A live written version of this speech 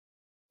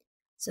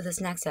So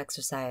this next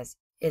exercise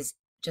is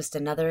just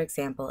another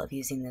example of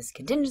using this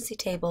contingency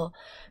table,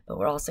 but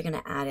we're also going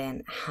to add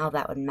in how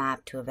that would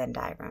map to a Venn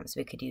diagram.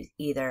 So we could use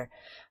either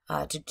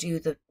to do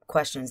the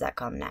questions that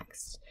come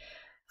next.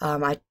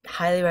 I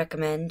highly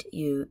recommend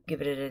you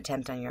give it an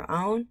attempt on your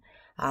own,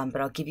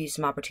 but I'll give you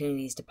some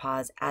opportunities to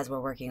pause as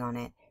we're working on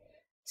it,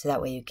 so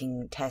that way you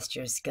can test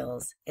your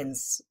skills in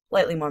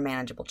slightly more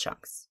manageable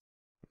chunks.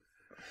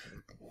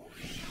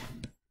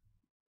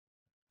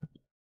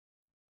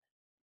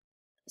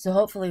 So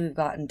hopefully we've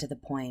gotten to the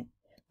point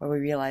where we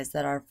realize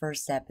that our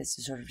first step is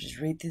to sort of just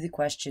read through the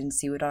question,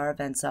 see what our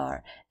events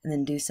are, and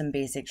then do some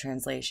basic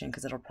translation,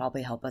 because it'll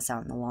probably help us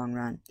out in the long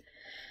run.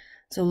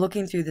 So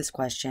looking through this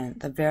question,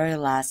 the very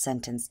last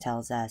sentence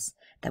tells us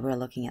that we're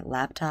looking at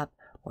laptop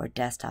or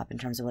desktop in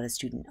terms of what a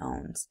student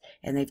owns.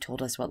 And they've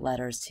told us what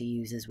letters to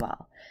use as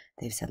well.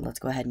 They've said, let's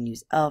go ahead and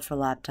use L for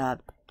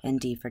laptop and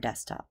D for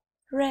desktop.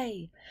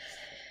 Hooray!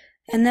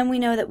 And then we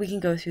know that we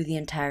can go through the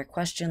entire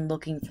question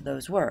looking for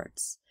those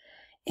words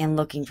and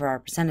looking for our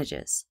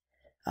percentages.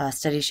 A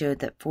study showed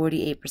that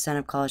 48%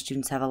 of college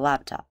students have a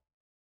laptop.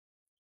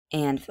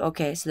 And,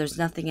 okay, so there's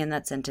nothing in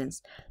that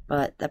sentence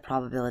but the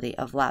probability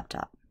of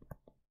laptop.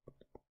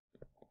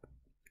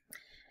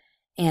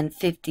 And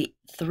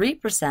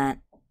 53%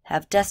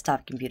 have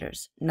desktop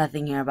computers.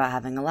 Nothing here about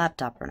having a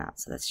laptop or not,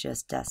 so that's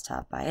just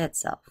desktop by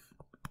itself.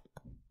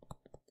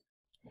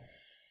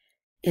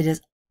 It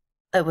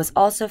was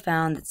also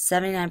found that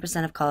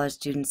 79% of college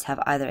students have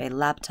either a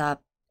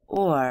laptop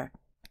or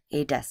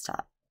a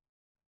desktop.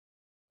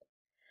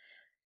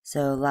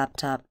 So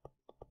laptop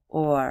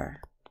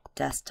or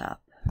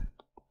desktop.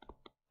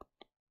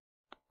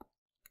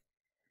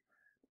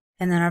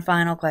 And then our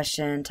final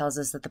question tells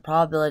us that the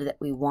probability that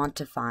we want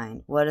to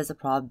find, what is the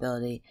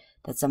probability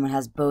that someone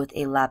has both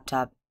a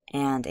laptop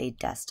and a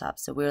desktop?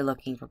 So we're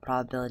looking for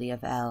probability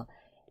of L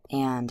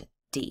and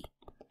D.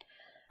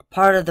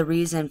 Part of the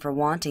reason for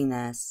wanting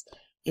this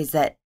is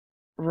that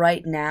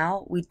right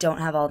now we don't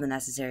have all the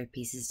necessary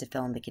pieces to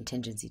fill in the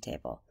contingency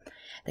table.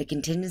 The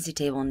contingency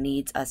table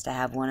needs us to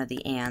have one of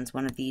the ands,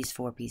 one of these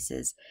four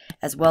pieces,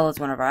 as well as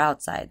one of our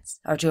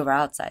outsides, or two of our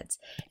outsides.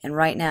 And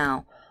right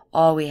now,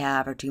 all we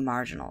have are two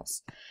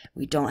marginals.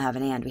 We don't have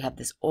an and, we have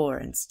this or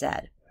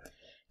instead.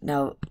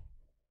 Now,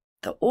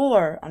 the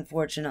or,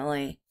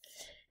 unfortunately,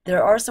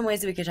 there are some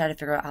ways that we could try to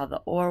figure out how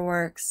the or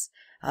works,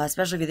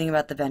 especially if you think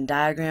about the Venn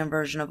diagram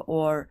version of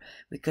or.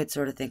 We could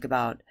sort of think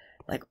about,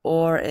 like,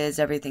 or is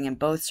everything in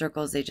both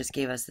circles. They just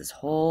gave us this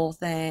whole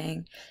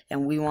thing,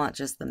 and we want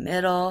just the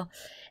middle,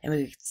 and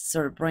we could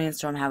sort of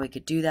brainstorm how we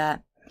could do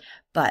that.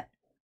 But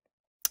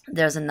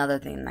there's another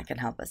thing that can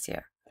help us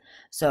here.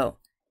 So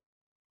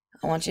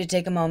I want you to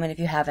take a moment, if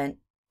you haven't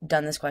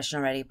done this question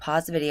already,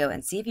 pause the video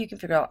and see if you can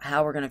figure out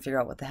how we're going to figure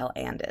out what the hell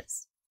and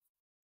is.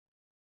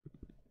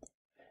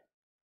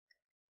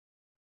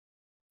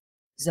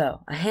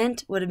 So a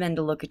hint would have been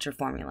to look at your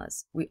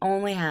formulas. We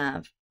only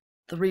have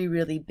three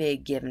really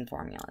big given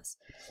formulas.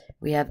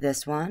 We have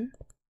this one.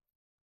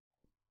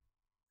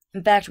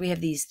 In fact, we have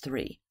these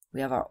three.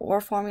 We have our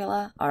or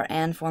formula, our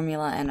and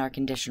formula, and our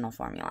conditional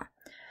formula.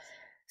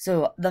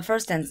 So the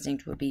first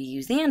instinct would be to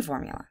use the and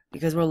formula,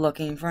 because we're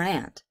looking for an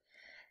and.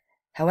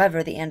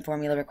 However, the and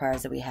formula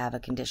requires that we have a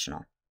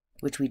conditional,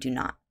 which we do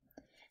not.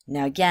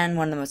 Now again,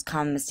 one of the most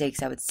common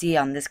mistakes I would see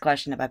on this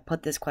question, if I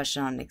put this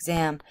question on an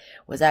exam,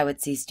 was I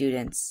would see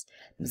students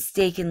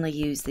mistakenly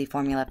use the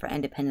formula for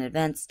independent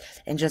events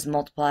and just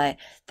multiply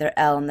their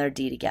L and their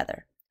D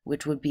together,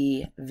 which would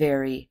be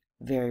very,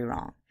 very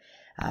wrong.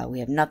 We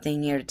have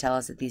nothing here to tell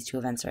us that these two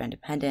events are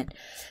independent,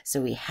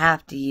 so we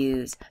have to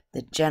use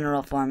the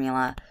general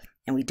formula,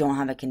 and we don't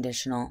have a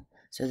conditional,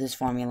 so this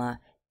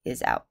formula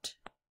is out.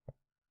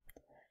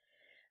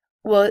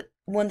 Well,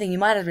 one thing you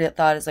might have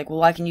thought is like,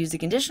 well, I can use the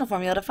conditional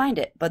formula to find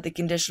it, but the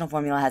conditional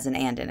formula has an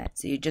and in it,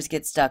 so you just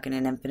get stuck in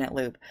an infinite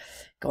loop,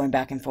 going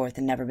back and forth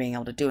and never being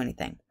able to do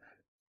anything.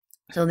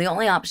 So the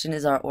only option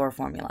is our or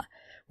formula,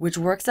 which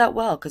works out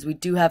well because we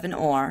do have an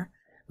or.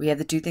 We have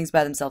the two things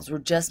by themselves. We're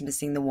just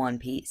missing the one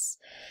piece.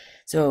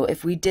 So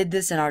if we did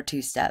this in our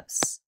two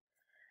steps,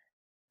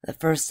 the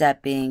first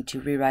step being to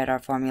rewrite our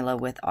formula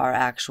with our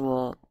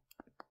actual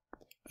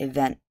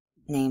event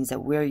names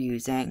that we're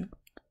using.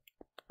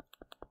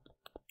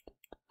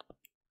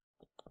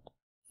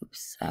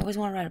 Oops, I always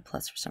want to write a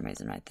plus for some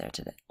reason right there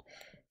today.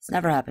 It's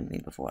never happened to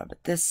me before,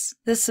 but this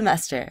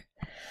semester.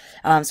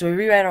 So we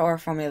rewrite our or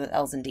formula with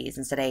L's and D's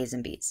instead of A's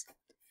and B's.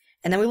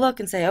 And then we look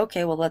and say,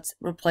 okay, well, let's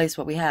replace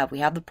what we have. We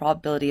have the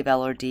probability of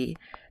L or D,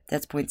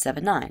 that's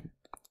 0.79.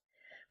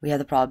 We have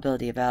the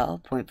probability of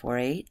L,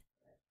 0.48.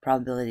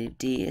 Probability of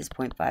D is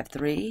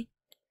 0.53.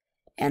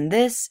 And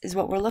this is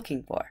what we're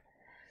looking for.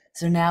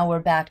 So now we're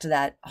back to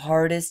that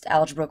hardest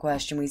algebra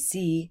question we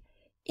see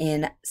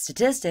in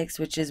statistics,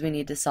 which is we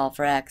need to solve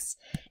for x.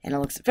 And it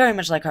looks very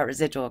much like our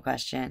residual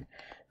question.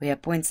 We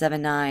have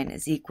 0.79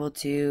 is equal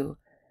to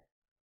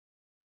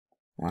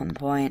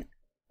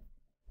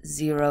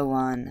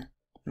 1.01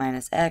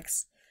 minus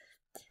x.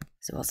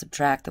 So we'll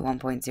subtract the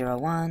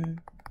 1.01.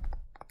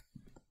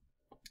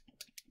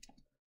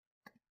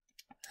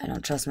 I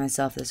don't trust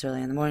myself this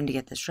early in the morning to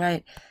get this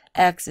right.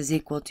 X is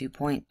equal to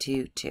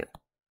 0.22.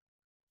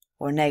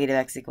 Or negative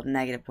x equal to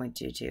negative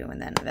 0.22,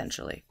 and then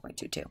eventually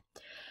 0.22.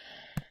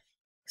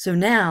 So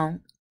now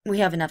we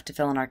have enough to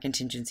fill in our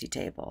contingency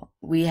table.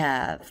 We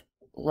have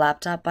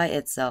laptop by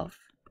itself,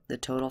 the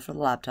total for the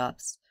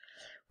laptops.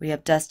 We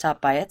have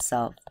desktop by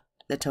itself,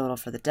 the total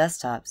for the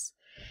desktops.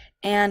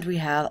 And we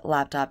have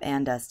laptop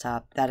and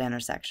desktop, that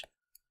intersection.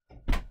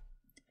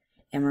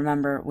 And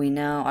remember, we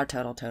know our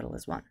total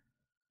is 1.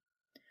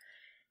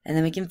 And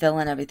then we can fill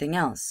in everything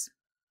else.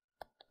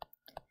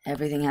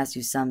 Everything has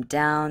to sum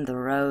down the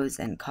rows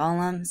and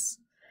columns.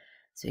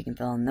 So you can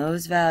fill in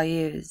those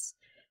values.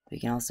 We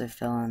can also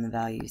fill in the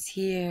values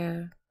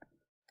here.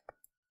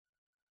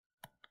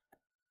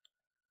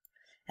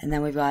 And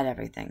then we've got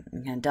everything.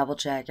 We can double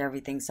check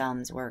everything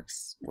sums,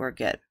 works, we're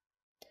good.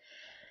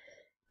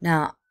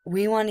 Now,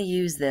 we want to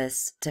use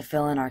this to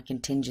fill in our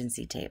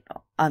contingency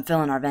table,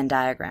 fill in our Venn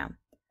diagram.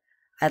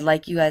 I'd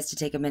like you guys to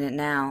take a minute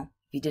now,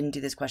 if you didn't do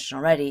this question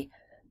already,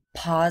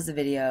 pause the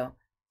video,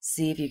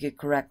 see if you could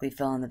correctly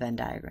fill in the Venn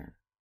diagram.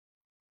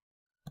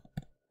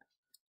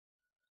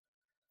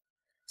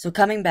 So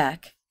coming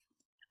back,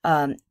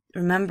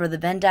 remember the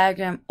Venn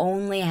diagram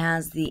only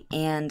has the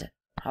and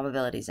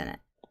probabilities in it,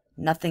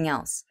 nothing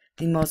else.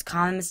 The most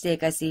common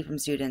mistake I see from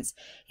students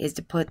is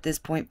to put this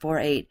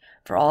 0.48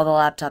 for all the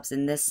laptops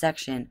in this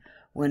section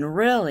when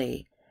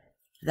really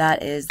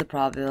that is the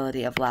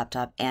probability of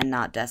laptop and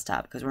not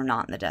desktop because we're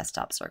not in the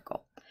desktop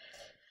circle.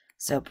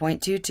 So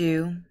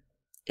 0.22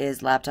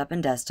 is laptop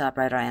and desktop,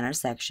 right, our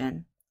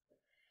intersection.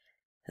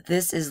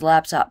 This is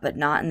laptop but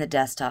not in the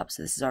desktop,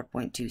 so this is our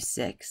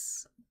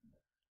 0.26.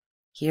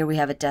 Here we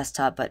have a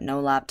desktop but no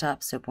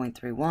laptop, so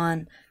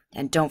 0.31.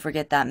 And don't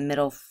forget that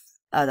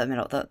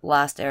the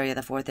last area,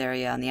 the fourth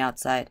area on the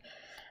outside,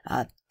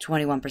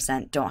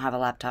 21% don't have a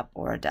laptop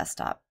or a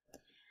desktop.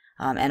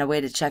 And a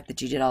way to check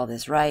that you did all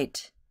this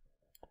right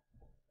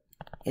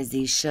is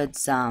these should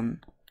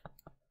sum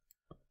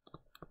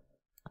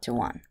to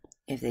 1.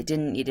 If they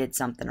didn't, you did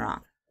something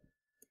wrong.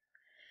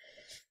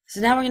 So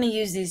now we're going to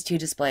use these two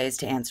displays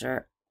to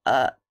answer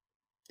a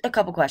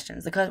couple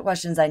questions. The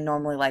questions I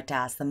normally like to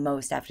ask the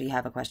most after you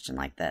have a question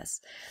like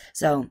this.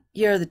 So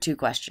here are the two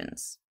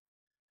questions.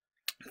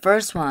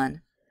 First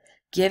one,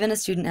 given a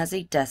student has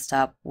a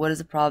desktop, what is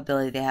the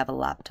probability they have a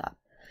laptop?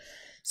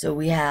 So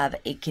we have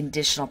a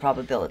conditional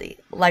probability.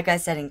 Like I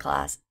said in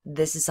class,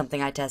 this is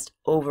something I test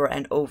over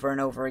and over and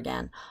over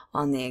again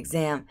on the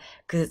exam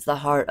because it's the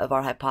heart of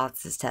our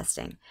hypothesis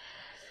testing.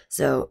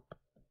 So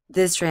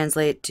this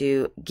translates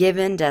to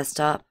given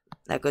desktop,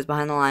 that goes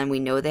behind the line, we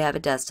know they have a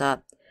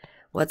desktop,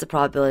 what's the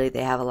probability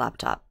they have a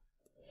laptop?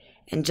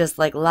 And just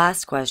like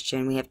last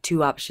question, we have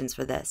two options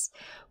for this.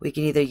 We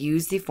can either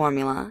use the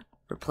formula,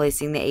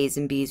 replacing the A's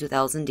and B's with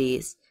L's and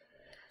D's.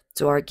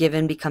 So our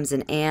given becomes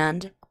an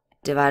and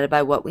divided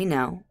by what we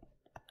know.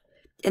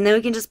 And then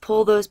we can just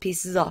pull those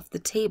pieces off the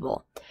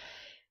table.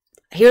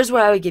 Here's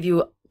where I would give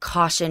you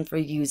caution for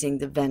using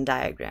the Venn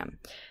diagram.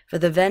 For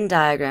the Venn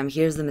diagram,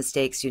 here's the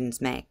mistake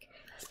students make.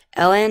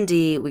 L and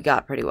D, we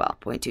got pretty well,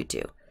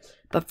 0.22.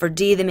 But for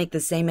D, they make the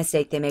same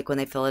mistake they make when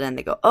they fill it in.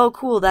 They go, oh,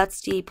 cool, that's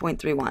D,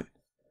 0.31.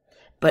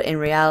 But in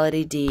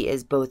reality, D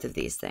is both of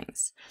these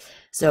things.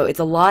 So it's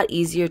a lot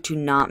easier to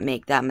not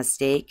make that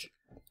mistake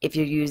if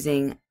you're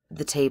using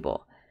the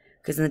table.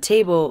 Because in the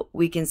table,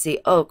 we can see,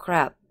 oh,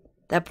 crap,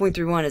 that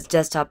 0.31 is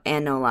desktop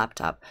and no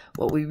laptop.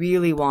 What we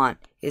really want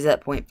is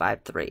that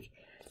 0.53,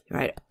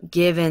 right?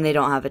 Given they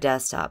don't have a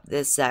desktop,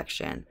 this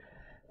section,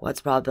 what's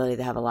the probability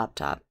they have a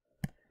laptop?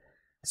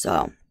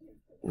 So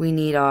we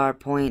need our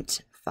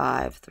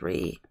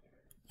 0.53,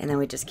 and then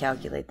we just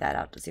calculate that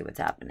out to see what's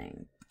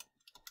happening.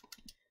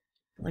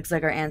 Looks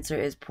like our answer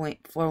is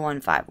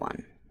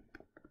 0.4151.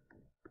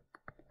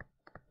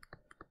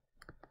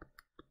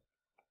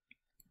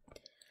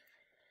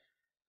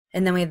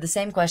 And then we have the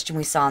same question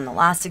we saw in the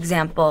last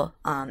example.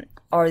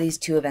 Are these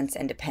two events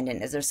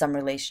independent? Is there some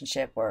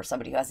relationship where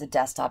somebody who has a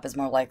desktop is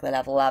more likely to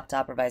have a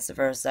laptop or vice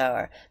versa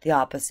or the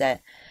opposite?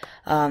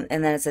 And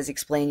then it says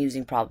explain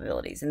using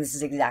probabilities. And this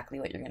is exactly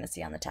what you're going to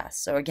see on the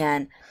test. So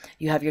again,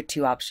 you have your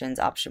two options.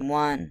 Option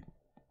 1,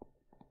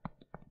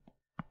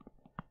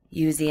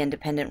 use the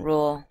independent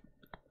rule.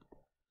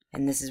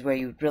 And this is where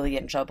you would really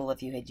get in trouble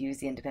if you had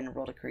used the independent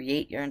rule to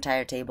create your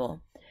entire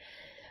table.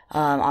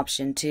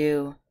 Option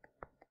 2,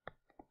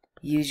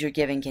 use your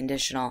given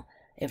conditional.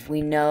 If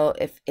we know,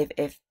 if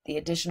the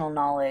additional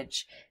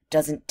knowledge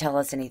doesn't tell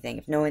us anything,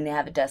 if knowing they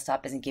have a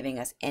desktop isn't giving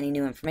us any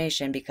new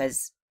information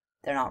because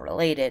they're not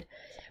related,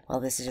 well,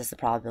 this is just the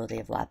probability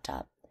of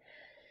laptop.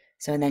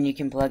 So and then you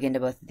can plug into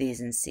both of these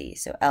and see.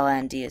 So L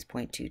and D is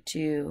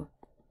 0.22.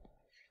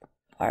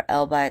 Our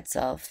L by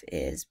itself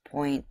is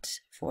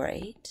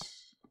 0.48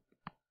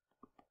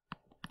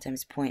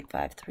 times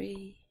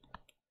 0.53.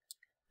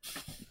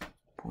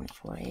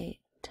 0.48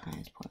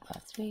 times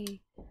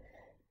 0.53.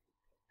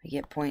 We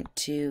get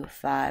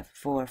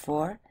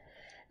 0.2544.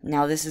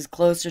 Now this is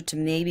closer to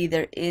maybe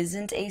there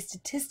isn't a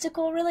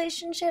statistical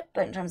relationship,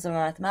 but in terms of a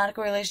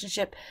mathematical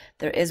relationship,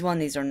 there is one.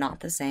 These are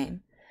not the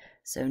same.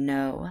 So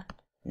no,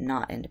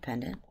 not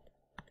independent.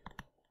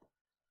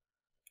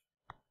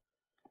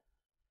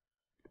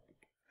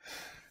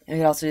 And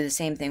we could also do the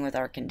same thing with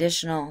our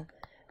conditional.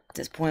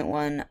 Does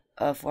 0.1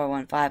 of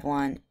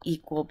 4151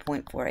 equal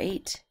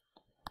 0.48?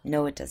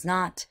 No, it does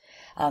not.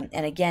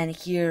 And again,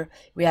 here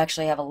we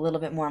actually have a little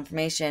bit more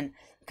information,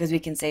 because we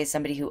can say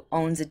somebody who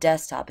owns a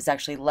desktop is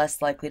actually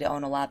less likely to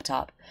own a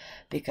laptop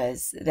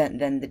because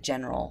than the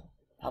general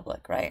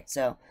public, right?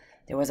 So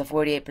there was a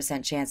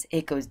 48% chance.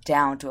 It goes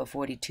down to a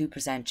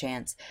 42%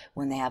 chance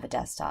when they have a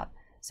desktop.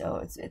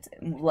 So it's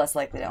less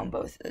likely to own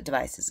both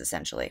devices,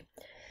 essentially.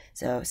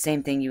 So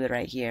same thing you would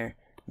write here.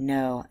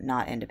 No,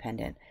 not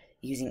independent,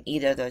 using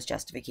either of those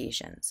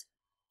justifications.